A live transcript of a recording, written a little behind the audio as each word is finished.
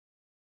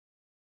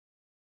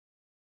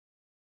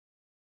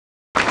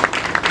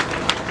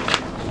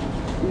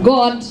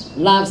God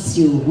loves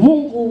you.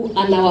 Mungu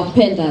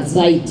anawapenda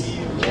zaidi.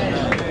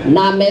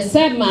 Na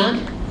amesema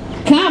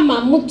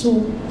kama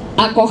mtu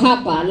ako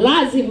hapa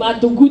lazima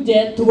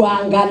tukuje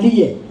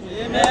tuangalie.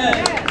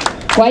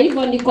 Kwa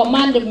hivyo ni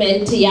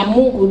commandment ya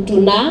Mungu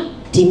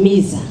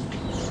tunatimiza.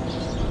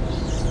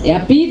 Ya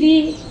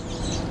pili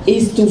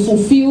is to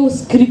fulfill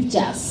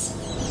scriptures.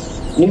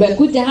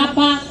 Nimekuja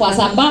hapa kwa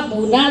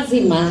sababu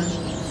lazima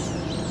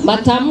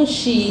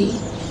matamshi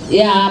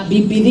ya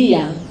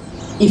Biblia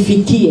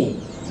ifikie.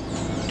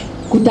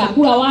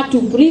 Kutakuwa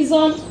watu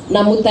prison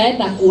na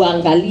mtaenda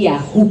kuangalia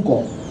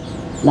huko.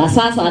 Na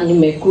sasa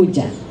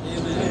nimekuja.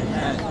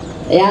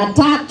 Ya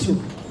tatu,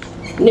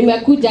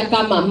 nimekuja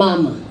kama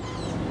mama.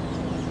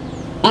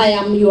 I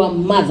am your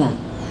mother.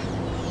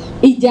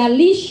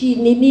 Ijalishi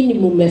ni nini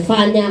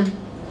mumefanya,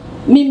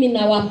 mimi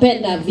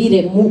nawapenda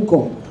vile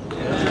muko.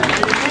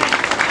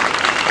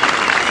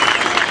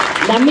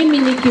 Na mimi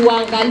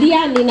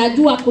nikiwaangalia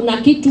ninajua kuna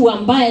kitu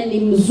ambaye ni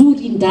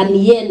mzuri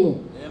ndani yenu.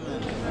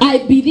 I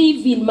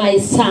believe in my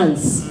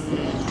sons.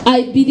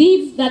 I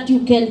believe that you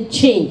can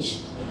change.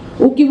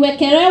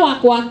 Ukiwekelewa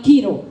kwa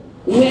kilo,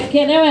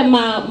 uwekelewe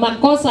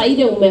makosa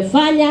ile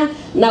umefanya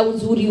na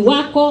uzuri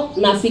wako,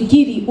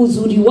 nafikiri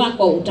uzuri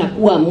wako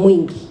utakuwa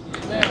mwingi.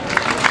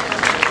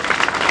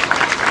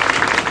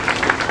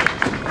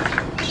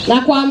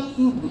 Na kwa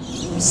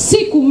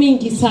siku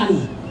mingi sana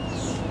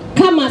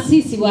kama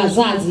sisi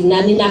wazazi,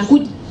 na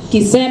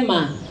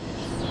ninakisema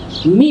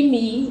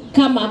mimi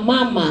kama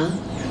mama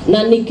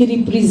na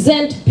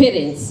nikirepresent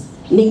parents,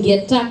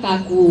 ningetaka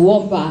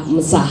kuomba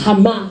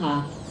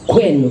msamaha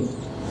kwenu.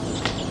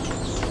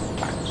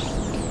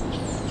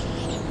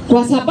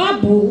 Kwa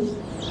sababu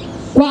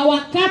kwa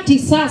wakati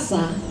sasa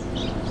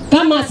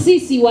kama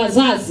sisi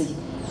wazazi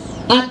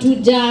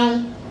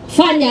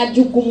hatujafanya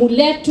jukumu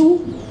letu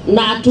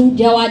na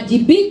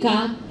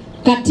hatujawajibika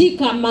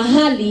katika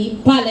mahali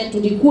pale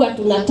tulikuwa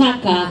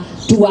tunataka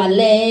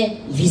tuwalee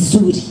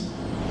vizuri.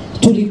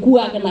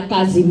 Tulikuwa na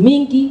kazi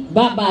mingi,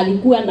 baba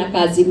alikuwa na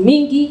kazi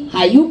mingi,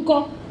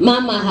 hayuko,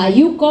 mama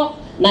hayuko,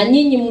 na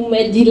nyinyi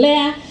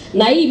mmejilea,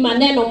 na hii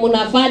maneno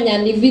mnafanya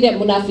ni vile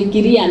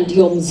mnafikiria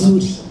ndio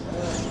mzuri.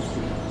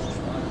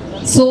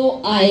 So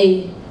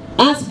I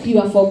ask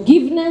your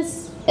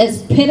forgiveness as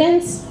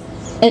parents,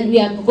 and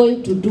we are going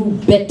to do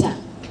better.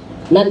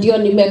 Na ndio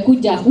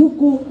nimekuja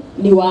huku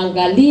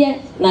niwaangalie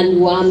na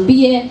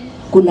niwaambie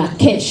kuna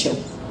kesho.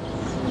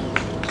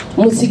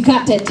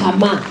 Msikate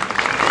tamaa.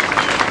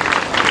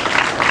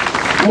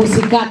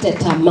 Msikate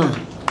tamaa.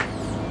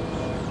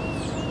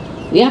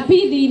 Ya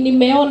pili,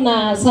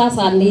 nimeona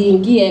sasa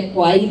niingie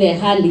kwa ile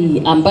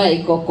hali ambayo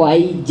iko kwa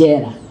hii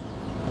jela.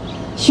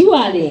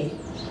 Surely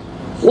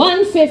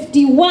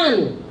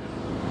 151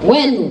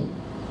 wenu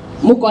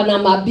mko na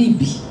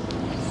mabibi.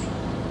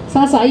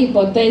 Sasa hii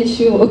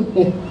potential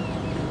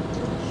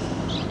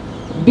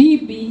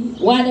bibi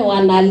wale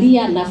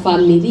wanalia na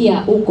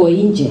familia uko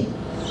nje.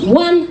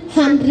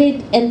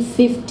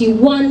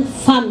 151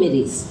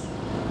 families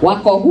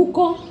wako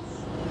huko,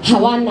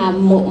 hawana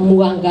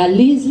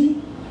muangalizi,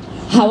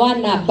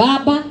 hawana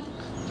baba,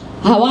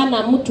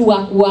 hawana mtu wa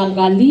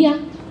kuangalia,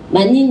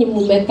 na nyinyi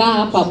mmekaa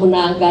hapa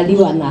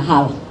mnaangaliwa na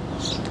hawa.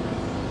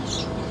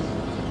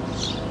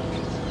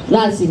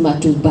 Lazima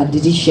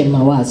tubadilishe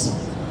mawazo.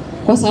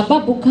 Kwa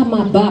sababu kama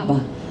baba,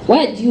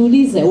 wewe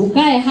jiulize,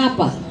 ukae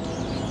hapa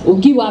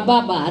ukiwa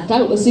baba,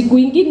 siku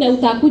ingine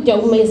utakuja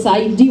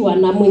umesaidiwa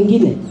na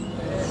mwingine.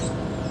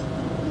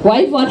 Kwa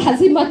hivyo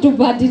lazima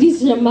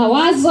tubadilishe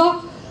mawazo,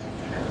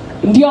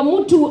 ndio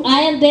mtu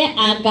aende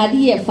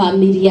angalie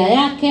familia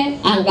yake,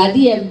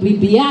 angalie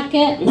bibi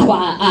yake,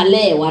 na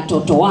alee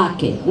watoto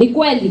wake. Ni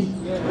kweli?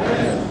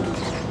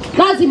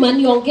 Lazima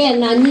niongee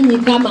na nyinyi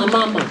kama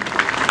mama.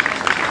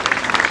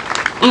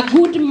 A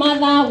good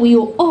mother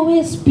will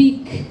always speak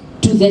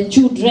to the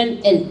children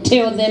and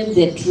tell them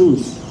the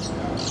truth.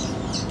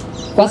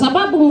 Kwa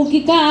sababu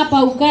mkikaa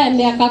hapa ukae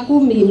miaka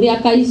 10,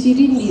 miaka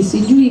 20,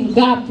 sijui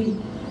ngapi,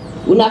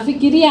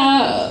 unafikiria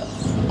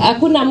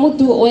hakuna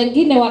mtu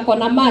wengine wako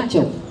na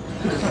macho?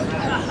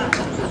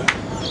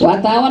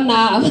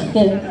 Wataona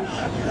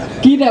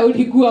kile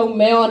ulikuwa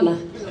umeona.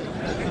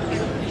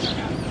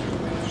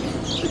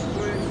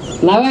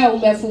 Na wewe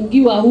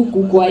umefungiwa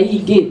huku kwa hii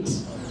gate.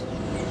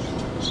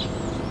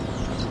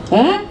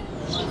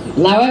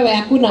 Na wewe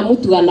hakuna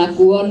mtu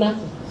anakuona.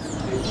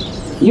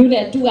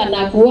 Yule tu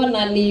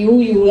anakuona ni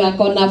huyu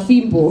ako na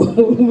fimbo.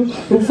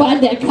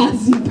 Ufanye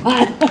kazi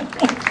baya.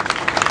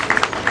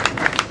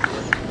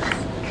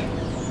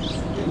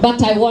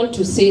 But I want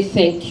to say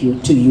thank you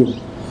to you.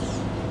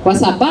 Kwa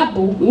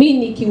sababu mimi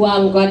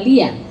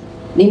nikiwaangalia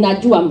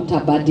ninajua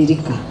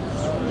mtabadilika.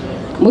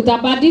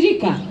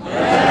 Mtabadilika?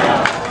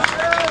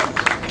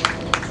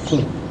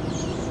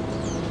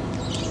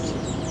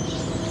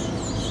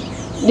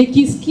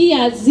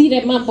 Nikisikia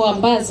zile mambo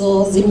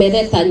ambazo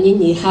zimeleta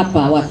nyinyi hapa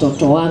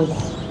watoto wangu,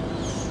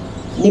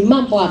 ni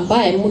mambo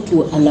ambaye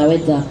mtu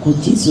anaweza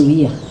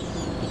kujizuia.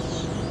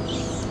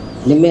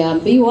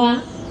 Nimeambiwa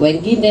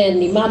wengine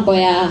ni mambo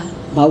ya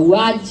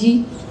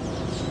mauaji,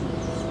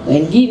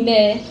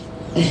 wengine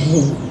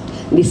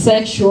ni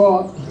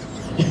sexual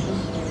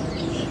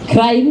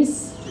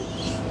crimes.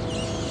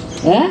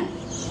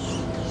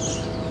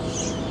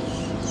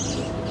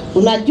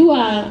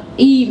 Unajua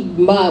hii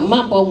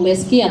mambo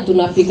umesikia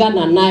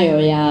tunapigana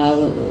nayo ya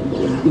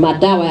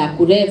madawa ya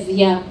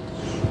kulevya,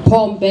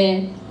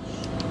 pombe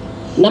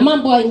na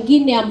mambo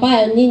mengine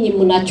ambayo nyinyi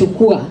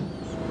mnachukua.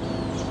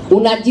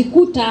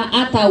 Unajikuta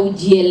hata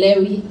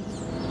ujielewi,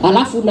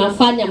 alafu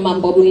unafanya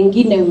mambo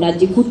mengine,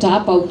 unajikuta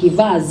hapa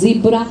ukivaa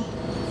zebra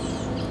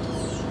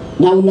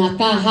na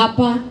unakaa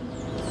hapa.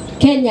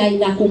 Kenya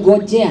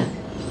inakugojea,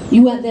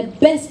 you are the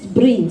best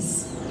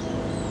brains.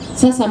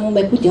 Sasa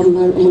mmekuja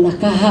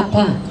mnakaa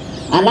hapa,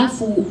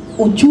 alafu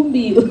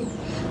uchumi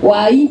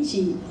wa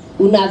nchi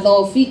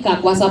unadhoofika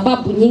kwa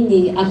sababu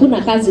nyinyi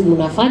hakuna kazi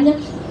mnafanya.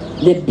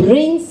 The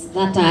brains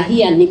that are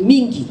here ni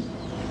mingi.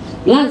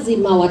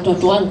 Lazima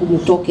watoto wangu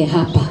mtoke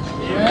hapa.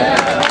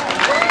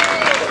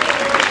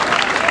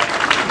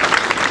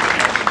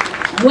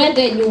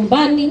 Mwende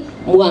nyumbani,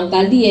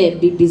 muangalie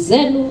bibi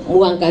zenu,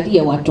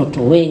 muangalie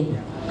watoto wenu.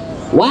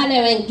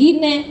 Wale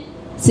wengine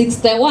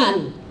 61,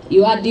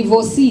 you are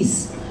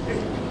divorcees.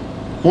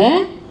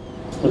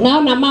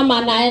 Unaona mama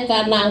anaenda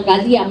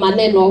anaangalia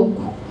maneno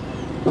huku.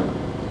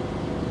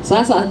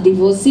 Sasa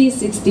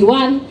divorcees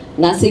 61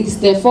 na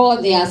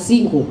 64 they are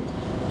single.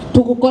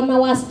 Tuko na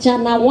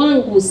wasichana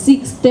wangu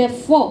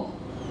 64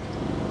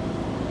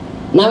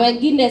 na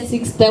wengine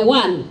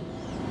 61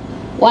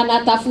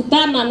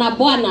 wanatafutana na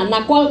bwana,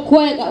 na kwa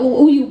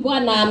huyu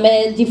bwana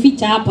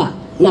amejificha hapa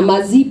na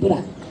mazibra.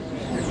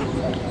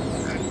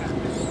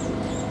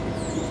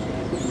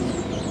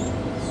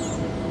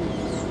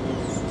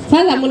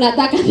 Sasa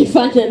mnataka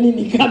nifanye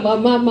nini kama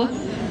mama?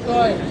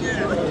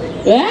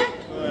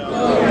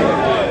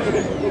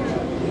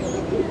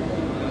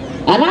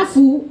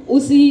 Alafu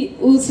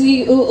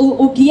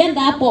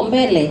ukienda hapo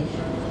mbele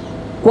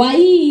kwa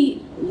hii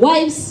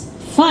wives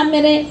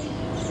family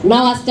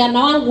na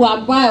wasichana wangu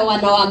ambao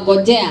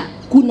wanawagojea,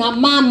 kuna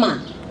mama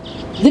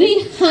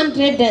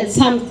 300 and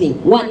something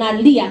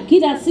wanalia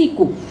kila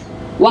siku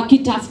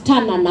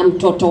wakitafutana na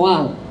mtoto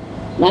wao.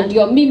 Na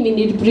ndio mimi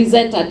ni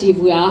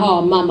representative ya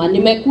hao mama,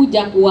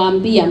 nimekuja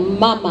kuwaambia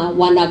mama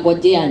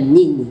wanagojea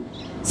nyinyi.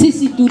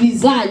 Sisi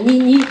tulizaa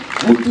nyinyi,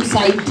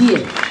 mtusaidie.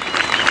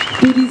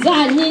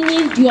 Tulizaa nyinyi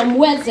ndio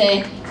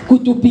muweze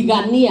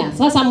kutupigania.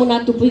 Sasa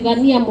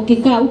mnatupigania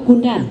mkikaa huku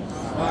ndani.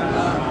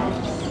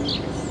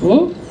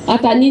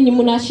 Hata nyinyi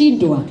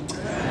mnashindwa.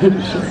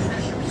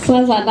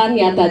 Sasa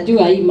nani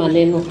atajua hii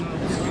maneno?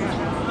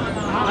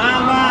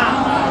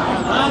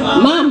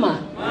 Mama.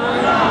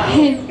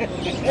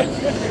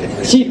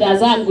 Shida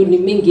zangu ni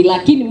mingi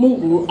lakini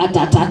Mungu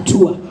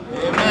atatatua.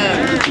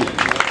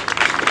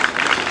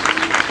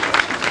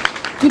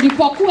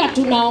 Tulipokuwa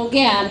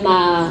tunaongea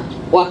na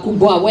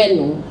wakubwa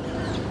wenu,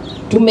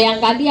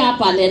 tumeangalia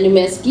hapa na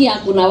nimesikia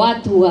kuna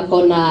watu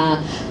wako na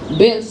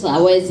bills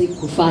hawezi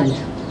kufanya.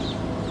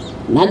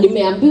 Na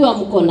nimeambiwa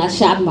mko na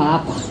shamba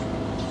hapa.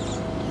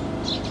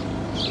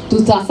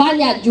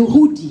 Tutafanya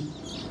juhudi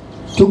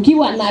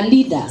tukiwa na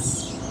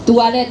leaders,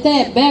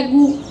 tuwaletee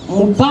mbegu,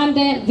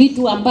 mpande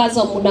vitu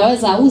ambazo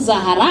mnaweza uza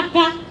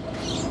haraka,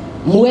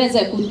 muweze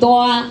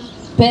kutoa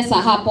pesa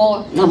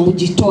hapo na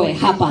mjitoe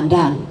hapa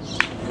ndani.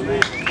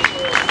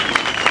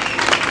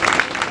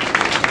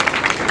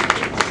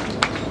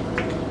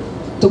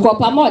 Tuko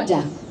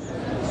pamoja?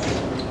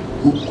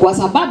 Kwa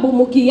sababu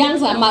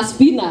mkianza ma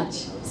spinach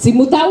si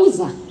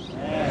mtauza,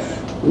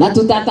 na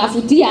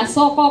tutatafutia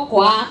soko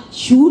kwa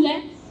shule,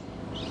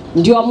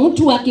 ndio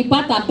mtu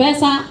akipata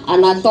pesa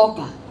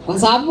anatoka. Kwa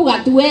sababu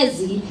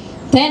hatuwezi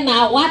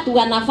tena watu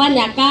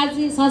wanafanya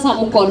kazi, sasa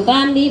mko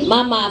ndani,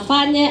 mama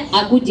afanye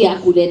akuje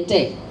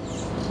akuletee.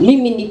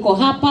 Mimi niko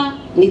hapa,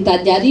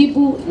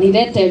 nitajaribu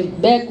nilete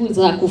mbegu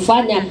za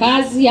kufanya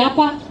kazi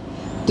hapa,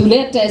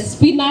 tulete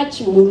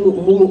spinach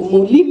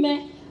mulime,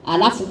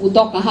 alafu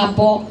kutoka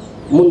hapo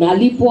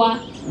mnalipwa,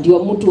 ndio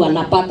mtu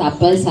anapata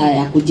pesa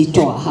ya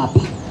kujitoa hapa.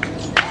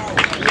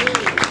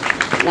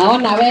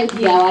 Naona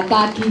wengi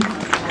hawataki.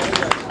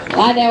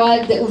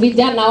 Wale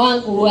vijana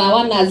wangu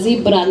hawana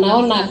zebra,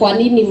 naona kwa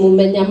nini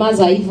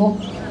mmenyamaza hivyo?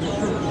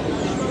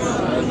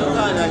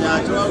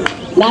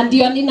 Na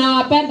ndio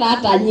ninawapenda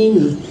hata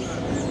nyinyi.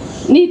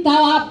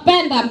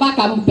 Nitawapenda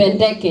mpaka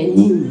mpendeke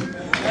nyinyi.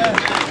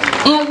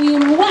 I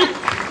will work.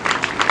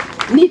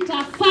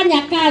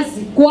 Nitafanya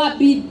kazi kwa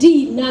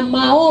bidii na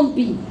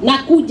maombi na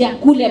kuja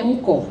kule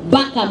mko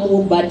mpaka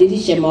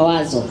mubadilishe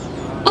mawazo.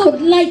 I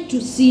would like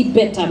to see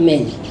better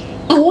men.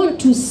 I want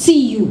to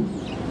see you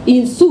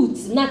in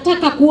suits.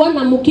 Nataka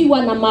kuona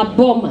mkiwa na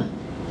maboma.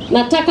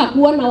 Nataka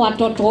kuona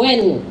watoto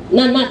wenu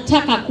na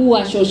nataka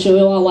kuwa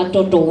shosho wa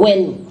watoto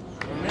wenu.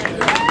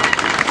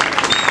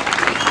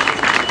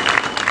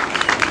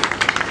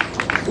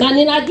 Na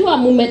ninajua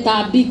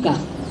mmetaabika.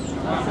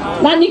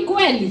 Na ni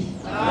kweli.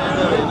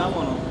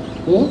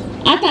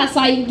 Hata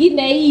saa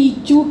ingine hii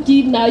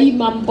chuki na hii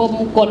mambo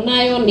mko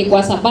nayo ni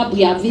kwa sababu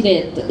ya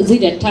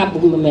zile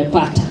tabu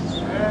mmepata.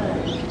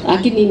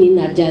 Lakini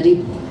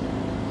ninajaribu.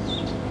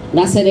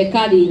 Na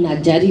serikali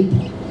inajaribu.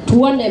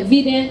 Tuone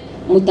vile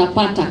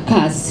mtapata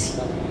kazi,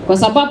 kwa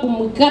sababu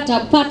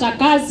mkatapata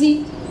kazi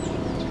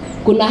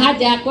kuna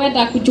haja ya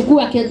kwenda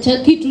kuchukua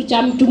kitu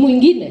cha mtu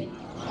mwingine.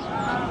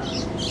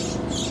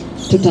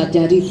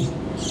 Tutajaribu,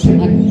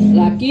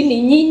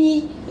 lakini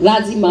nyinyi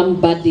lazima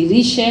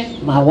mbadilishe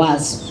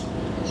mawazo.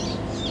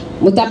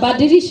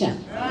 Mtabadilisha,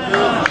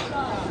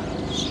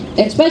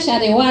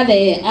 especially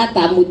wale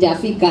hata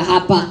mujafika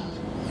hapa,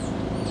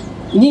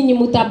 nyinyi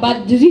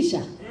mtabadilisha.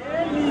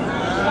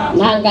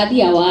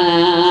 Naangalia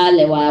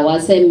wale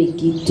wasemi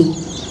kitu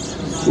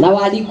na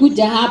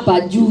walikuja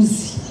hapa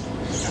juzi,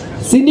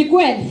 si ni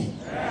kweli?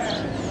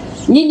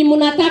 Nyinyi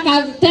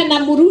mnataka tena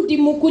murudi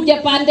mkuje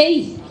pande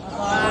hii?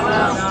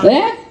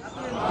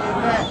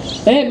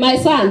 My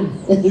son,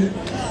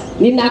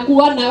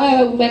 ninakuona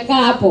wewe umekaa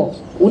hapo,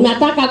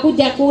 unataka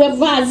kuja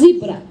kuvaa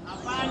zebra?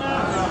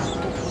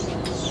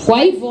 Kwa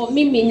hivyo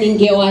mimi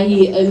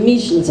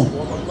ningewahimiza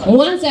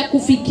mwanze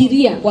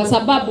kufikiria, kwa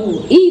sababu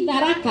hii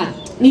dharaka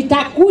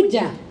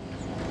nitakuja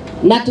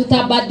na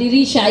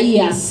tutabadilisha hii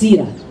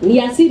hasira. Ni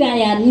hasira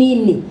ya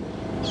nini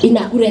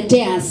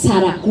inakuletea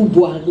hasara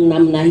kubwa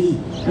namna hii?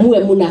 Muwe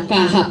mnakaa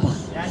hapa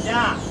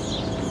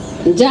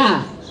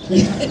njaa.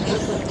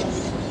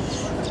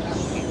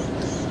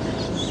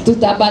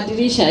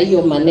 Tutabadilisha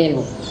hiyo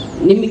maneno.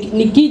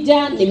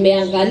 Nikija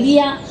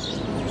nimeangalia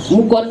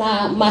mko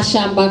na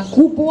mashamba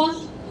kubwa,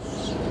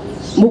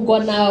 mko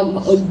na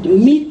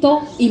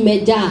mito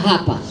imejaa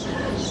hapa.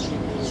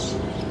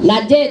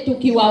 Na je,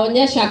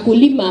 tukiwaonyesha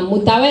kulima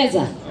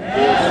mtaweza?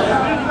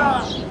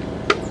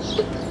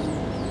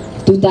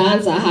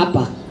 Tutaanza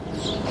hapa.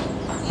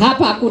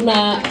 Hapa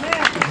kuna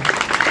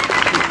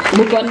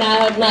mko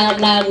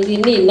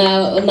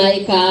na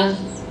eka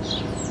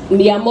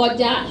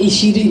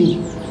 120.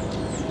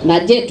 Na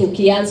je,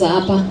 tukianza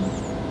hapa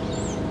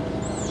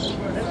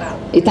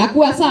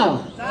itakuwa sawa?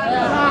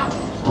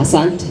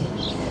 Asante.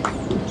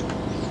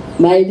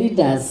 My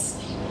leaders,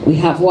 we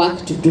have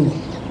work to do.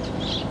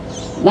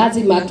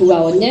 Lazima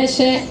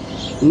tuwaonyeshe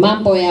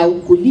mambo ya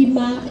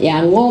ukulima,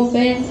 ya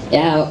ng'ombe,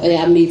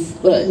 ya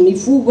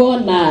mifugo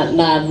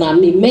na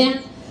mimea.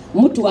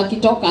 Mtu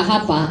akitoka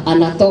hapa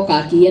anatoka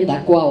akienda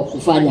kwao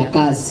kufanya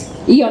kazi.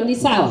 Hiyo ni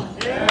sawa?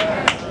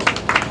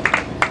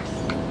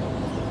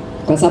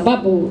 Kwa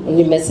sababu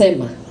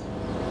nimesema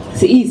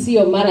hii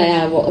sio mara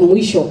ya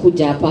mwisho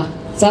kuja hapa.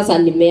 Sasa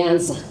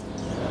nimeanza.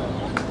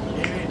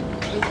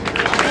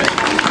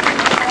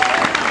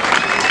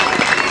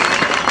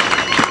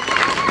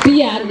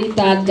 Pia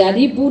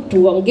nitajaribu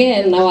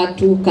tuongee na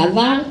watu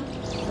kadhaa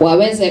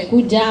waweze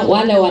kuja,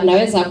 wale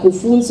wanaweza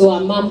kufunzwa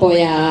mambo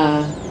ya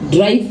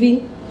driving,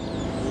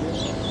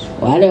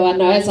 wale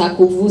wanaweza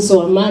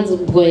kufunzwa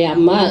mambo ya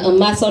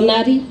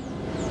masonry,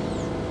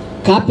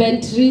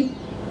 carpentry.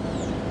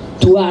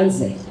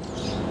 Tuanze.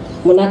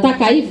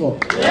 Mnataka hivyo?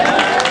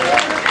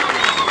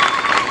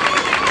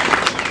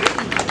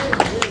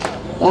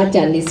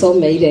 Acha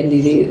nisome ile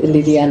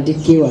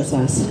niliandikiwa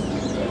sasa.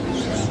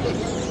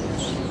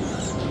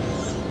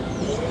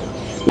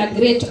 A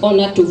great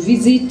honor to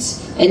visit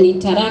and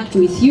interact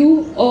with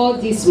you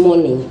all this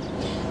morning.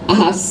 I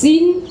have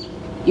seen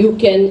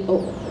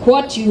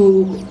what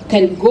you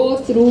can go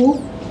through.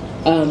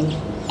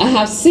 I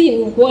have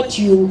seen what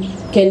you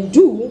can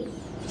do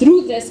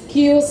through the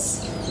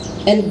skills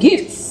and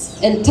gifts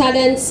and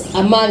talents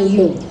among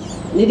you.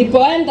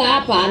 Nilipoenda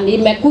hapa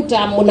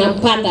nimekuta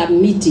mnampanda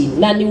miti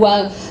na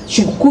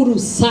niwashukuru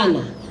sana.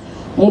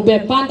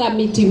 Mmepanda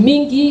miti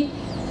mingi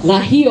na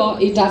hiyo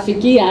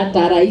itafikia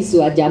hata rais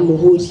wa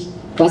jamhuri,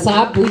 kwa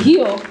sababu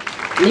hiyo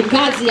ni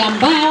kazi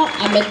ambayo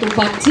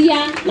ametupatia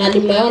na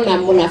nimeona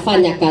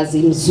mnafanya kazi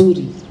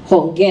mzuri.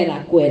 Hongera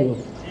kwenu.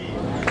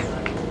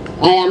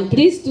 I am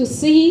pleased to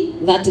see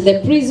that the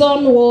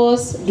prison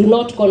walls do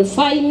not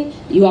confine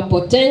your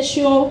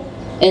potential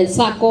and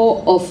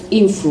circle of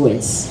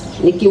influence.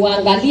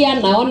 Nikiwaangalia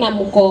naona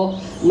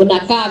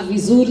mnakaa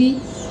vizuri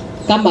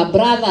kama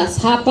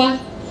brothers hapa,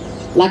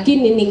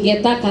 lakini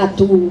ningetaka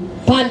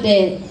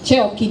tupande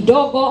cheo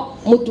kidogo,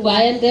 mtu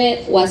aende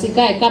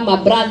wasikae kama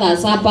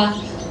brothers hapa,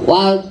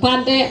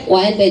 wapande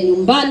waende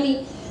nyumbani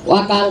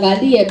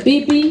wakaangalie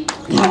bibi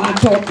na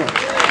watoto.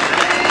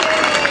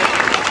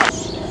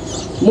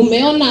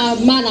 Mumeona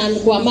mara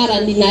kwa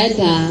mara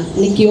ninaenda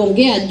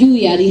nikiongea juu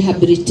ya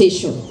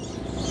rehabilitation.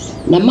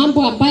 Na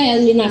mambo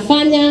ambayo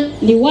ninafanya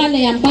ni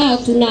wale ambao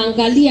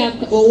tunaangalia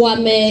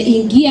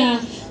wameingia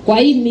kwa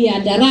hii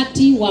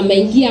miadarati,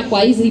 wameingia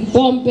kwa hizi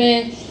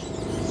pombe,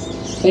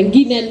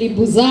 wengine ni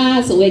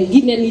buzaz,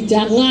 wengine ni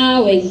jang'aa,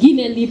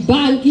 wengine ni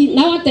bangi,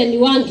 na wote ni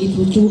wangi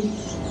tu.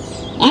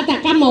 Hata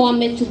kama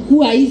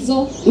wamechukua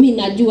hizo, mimi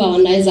najua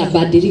wanaweza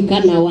badilika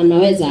na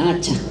wanaweza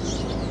acha.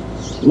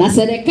 Na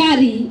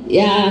serikali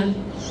ya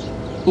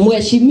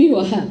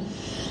Mheshimiwa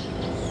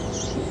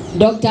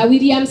Dr.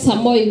 William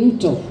Samoei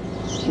Ruto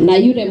na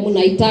yule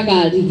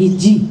mnaitaga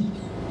Rigiji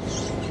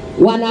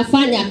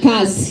wanafanya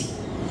kazi,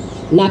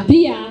 na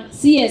pia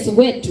CS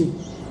wetu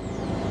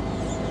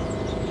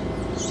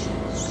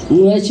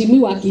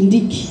Mheshimiwa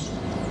Kindiki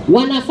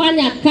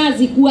wanafanya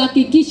kazi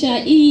kuhakikisha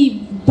hii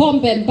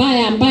pombe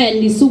mbaya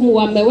ambaye ni sumu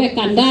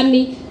wameweka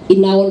ndani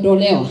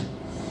inaondolewa.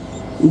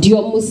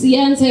 Ndio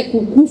msianze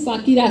kukufa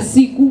kila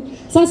siku.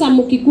 Sasa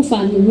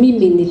mkikufa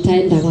mimi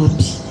nitaenda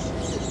wapi?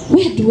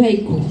 Where do I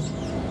go?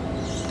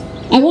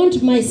 I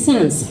want my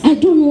sons. I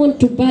don't want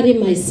to bury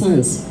my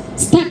sons.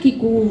 Sitaki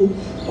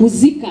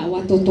kuzika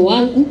watoto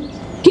wangu.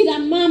 Kila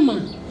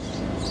mama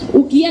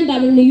ukienda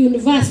ni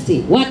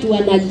university, watu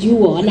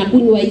wanajua,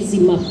 wanakunywa hizi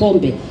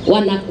mapombe,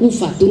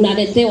 wanakufa,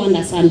 tunaletewa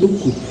na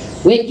sanduku.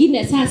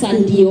 Wengine sasa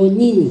ndio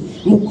nyinyi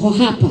mko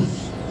hapa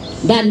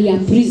ndani ya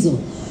prison.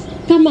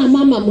 Kama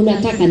mama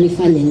mnataka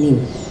nifanye nini?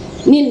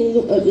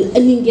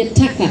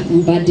 Ningetaka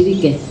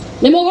mbadilike.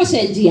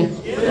 Nimogoshe njia.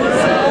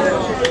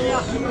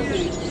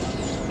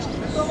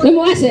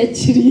 Nimogoshe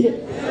njia.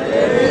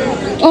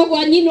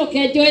 Ogwa nyino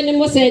kejoe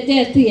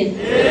nimucenjetie.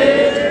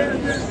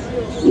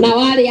 Na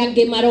wale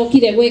ange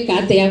marokire gwika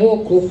atia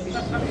guku.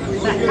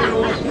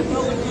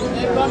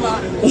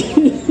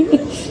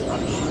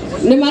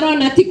 Ni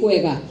marona ti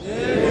kwega.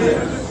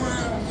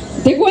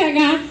 Ti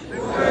kwega.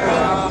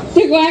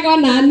 Ti kwega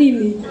na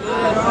nini?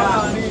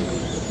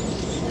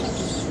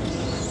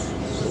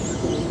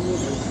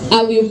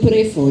 I will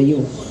pray for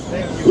you.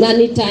 Na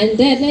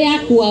nitaendelea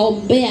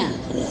kuwaombea.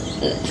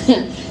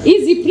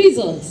 Hizi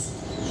prisons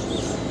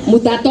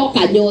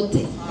mutatoka nyote.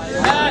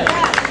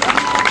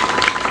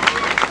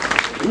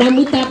 Na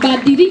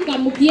mutabadilika,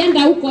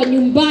 mkienda huko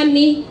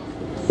nyumbani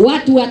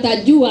watu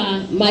watajua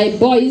my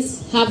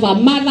boys have a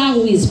mother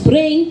who is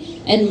praying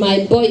and my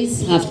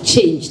boys have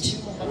changed.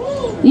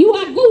 You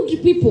are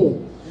good people.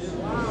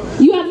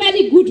 You are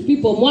very good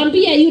people.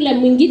 Mwambie yule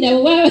mwingine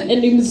wewe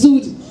ni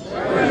mzuri.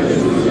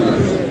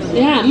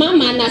 Yeah,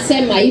 mama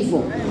anasema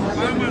hivyo.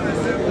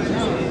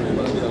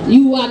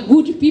 You are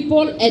good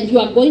people and you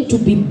are going to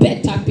be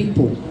better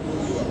people.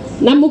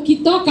 Na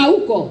mkitoka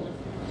huko,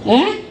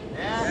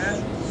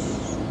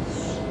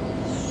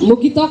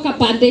 mkitoka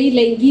pande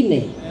ile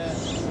ingine,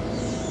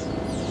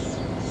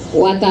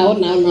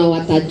 wataona na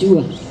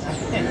watajua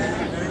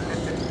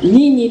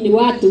nyinyi ni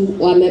watu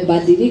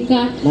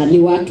wamebadilika na ni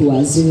watu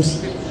wazuri.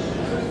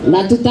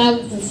 Na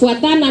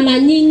tutafuatana na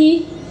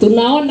nyinyi.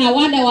 Tunaona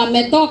wale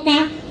wametoka,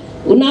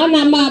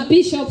 unaona ma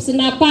bishops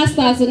na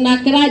pastors na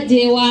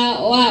clergy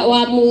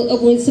wa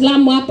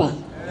Muislamu hapa.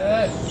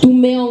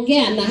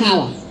 Tumeongea na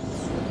hawa.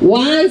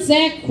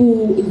 Waanze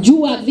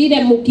kujua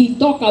vile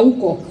mkitoka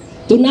huko.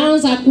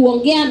 Tunaanza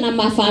kuongea na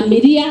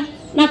mafamilia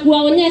na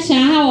kuwaonyesha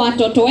hawa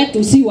watoto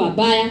wetu si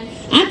wabaya.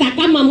 Hata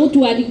kama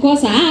mtu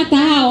alikosa, hata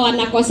hawa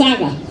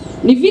wanakosaga.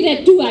 Ni vile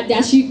tu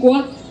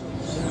hajashikwa.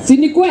 Si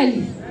ni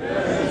kweli?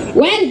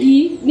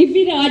 Wengi ni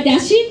vile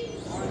hajashikwa.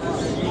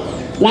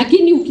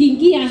 Lakini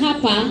ukiingia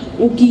hapa,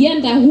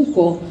 ukienda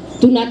huko,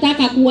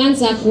 tunataka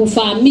kuanza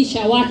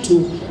kufahamisha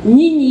watu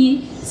nyinyi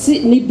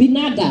ni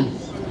binadamu.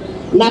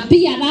 Na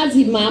pia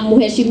lazima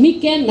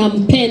muheshimike na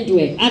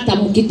mpendwe hata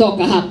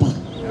mkitoka hapa.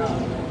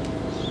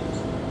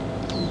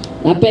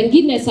 Na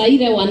pengine saa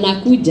ile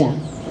wanakuja.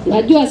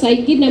 Najua saa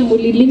ingine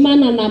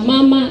mlilimana na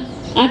mama,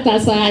 hata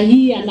saa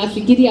hii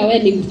anafikiria wewe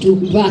ni mtu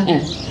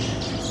mbaya.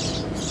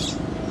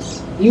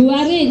 You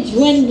arrange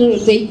when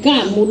they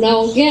come,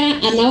 unaongea,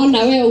 anaona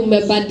wewe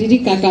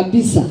umebadilika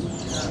kabisa.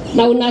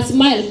 Na una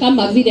smile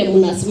kama vile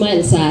mna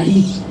smile saa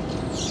hii.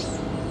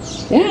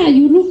 Yeah,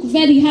 you look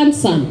very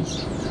handsome.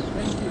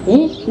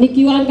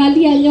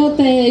 Nikiwaangalia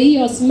nyote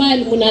hiyo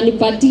smile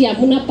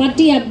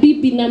mnapatia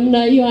bibi na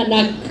mna hiyo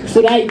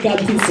anafurahi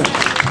kabisa.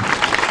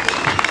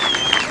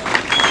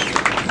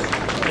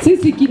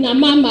 Sisi kina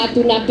mama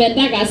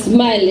tunapendaga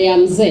smile ya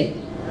mzee.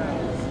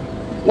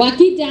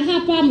 Wakija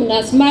hapa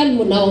mna smile,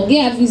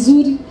 mnaongea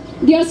vizuri.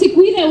 Ndio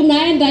siku ile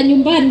unaenda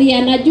nyumbani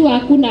anajua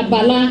hakuna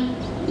balaa,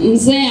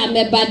 mzee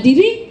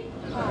amebadilika.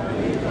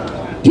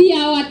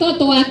 Pia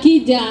watoto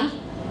wakija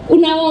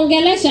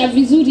unaongelesha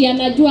vizuri,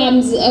 anajua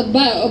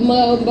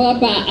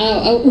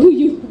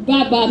huyu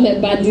baba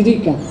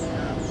amebadilika.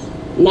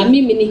 Na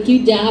mimi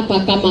nikija hapa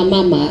kama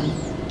mama,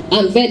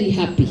 I'm very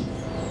happy.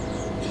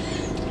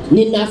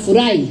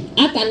 Ninafurahi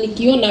hata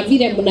nikiona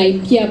vile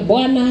mnaikia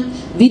Bwana,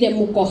 vile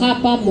mko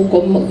hapa,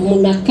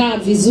 mnakaa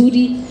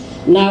vizuri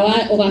na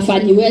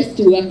wafanyi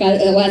wetu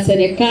wa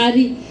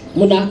serikali,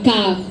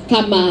 mnakaa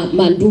kama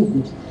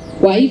mandugu.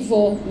 Kwa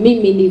hivyo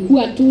mimi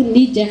nilikuwa tu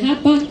nije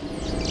hapa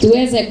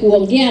tuweze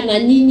kuongea na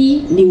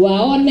nyinyi,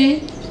 niwaone,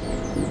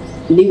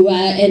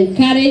 niwa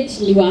encourage,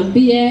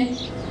 niwaambie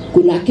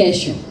kuna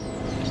kesho.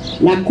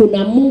 Na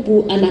kuna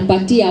Mungu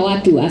anapatia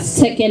watu a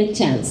second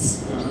chance.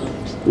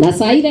 Na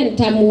saa ile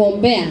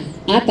nitamuombea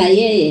hata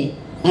yeye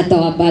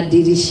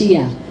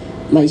atawabadilishia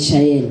maisha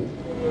yenu.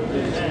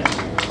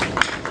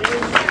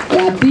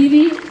 Ya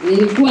pili,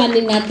 nilikuwa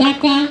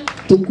ninataka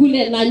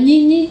tukule na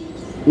nyinyi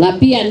na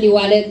pia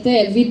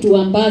niwaletee vitu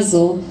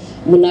ambazo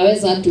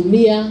mnaweza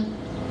tumia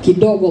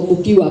kidogo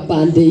mkiwa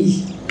pande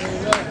hii.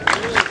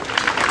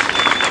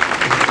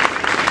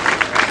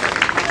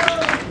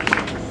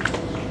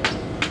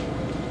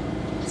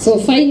 So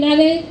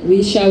finally,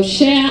 we shall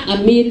share a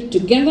meal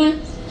together.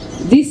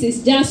 This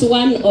is just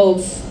one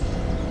of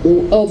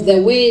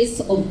the ways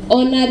of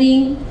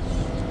honoring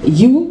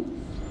you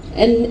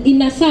and in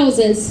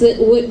 1,000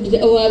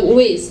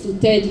 ways to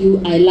tell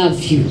you I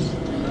love you.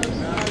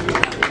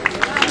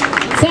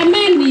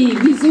 Semeni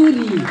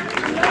vizuri.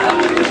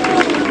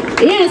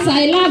 Yes,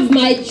 I love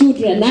my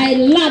children. I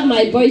love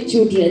my boy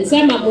children.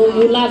 Sema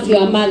you love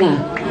your mother.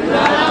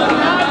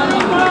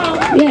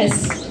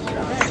 Yes.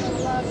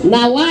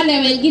 Na wale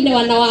wengine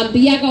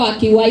wanawaambiaga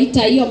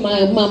wakiwaita hiyo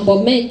mambo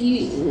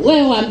mengi,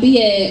 wewe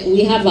waambie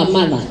we have a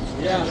mother.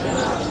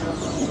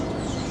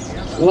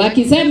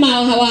 Wakisema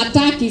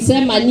hawataki,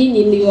 sema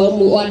nyinyi ni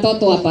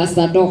watoto wa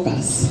Pastor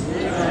Dorcas.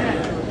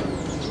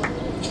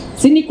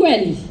 Si ni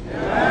kweli?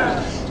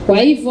 Kwa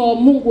hivyo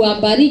Mungu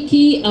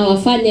abariki,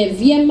 awafanye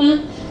vyema,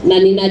 na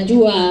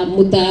ninajua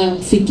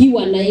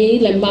mtafikiwa na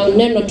ile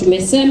maneno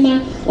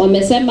tumesema.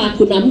 Wamesema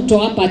kuna mto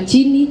hapa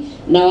chini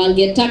na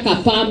wangetaka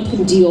pump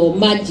ndio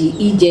maji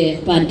ije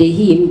pande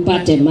hii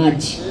mpate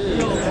maji.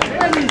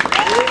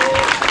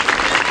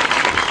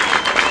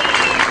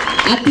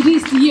 At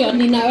least hiyo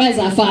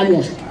ninaweza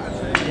fanya.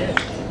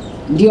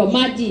 Ndio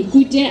maji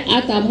kuje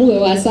hata muwe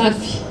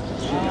wasafi.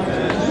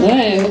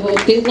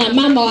 Kuna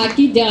mama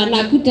wakija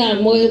wanakuta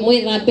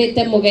mweza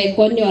pete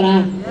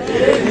mugekonyora.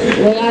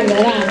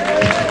 Mwagara.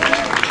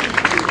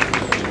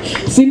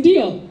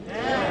 Sindio?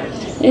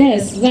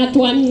 Yes, that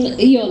one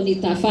hiyo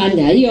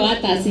nitafanya. Hiyo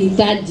hata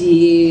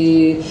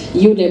sihitaji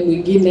yule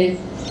mwingine.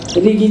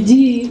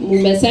 Rigiji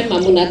mmesema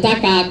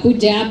mnataka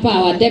akuje hapa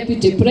wa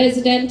deputy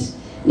president,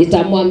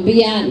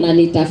 nitamwambia na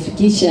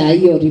nitafikisha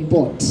hiyo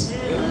report.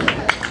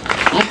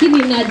 Lakini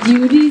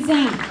najiuliza,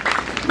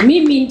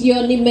 mimi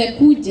ndio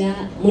nimekuja,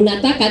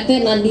 mnataka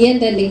tena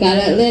niende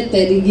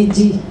nikalete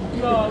Rigiji.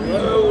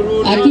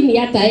 Lakini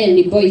hata yeye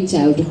ni boy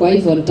child, kwa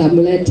hivyo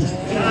nitamleta.